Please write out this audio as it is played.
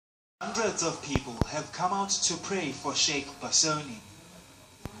Hundreds of people have come out to pray for Sheikh Bassoni.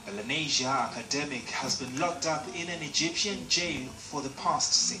 A Lenasia academic has been locked up in an Egyptian jail for the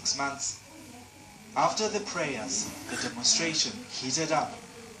past 6 months. After the prayers, the demonstration heated up.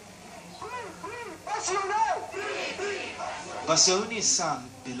 Bassoni's son,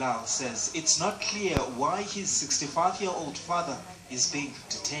 Bilal, says it's not clear why his 65-year-old father is being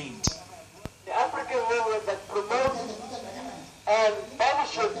detained. The African Union that promotes and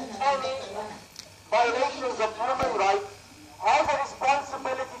punishes any violations of human rights has a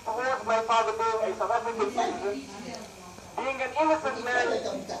responsibility towards my father being a South African citizen, being an innocent man,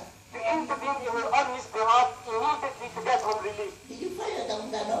 to intervene on his behalf immediately to get him released.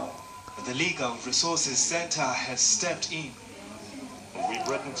 The Legal Resources Center has stepped in. We've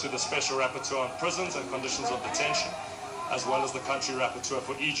written to the Special Rapporteur on Prisons and Conditions of Detention, as well as the Country Rapporteur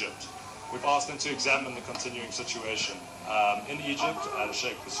for Egypt. We've asked them to examine the continuing situation in Egypt and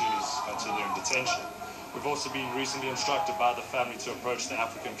Sheikh Bassoni's continuing detention. We've also been recently instructed by the family to approach the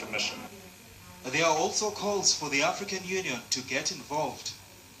African Commission. There are also calls for the African Union to get involved.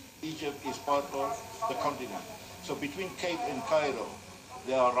 Egypt is part of the continent. So between Cape and Cairo,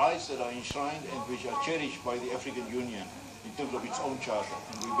 there are rights that are enshrined and which are cherished by the African Union in terms of its own charter.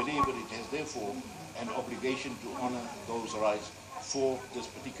 And we believe that it has therefore an obligation to honor those rights for this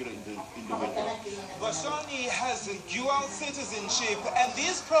particular individual. Bassoni has dual citizenship, and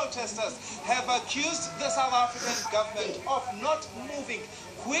these protesters have accused the South African government of not moving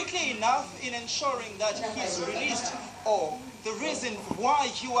quickly enough in ensuring that he's released, or the reason why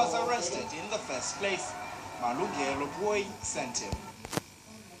he was arrested in the first place. Malungelo Boy, Sentinel.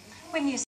 When you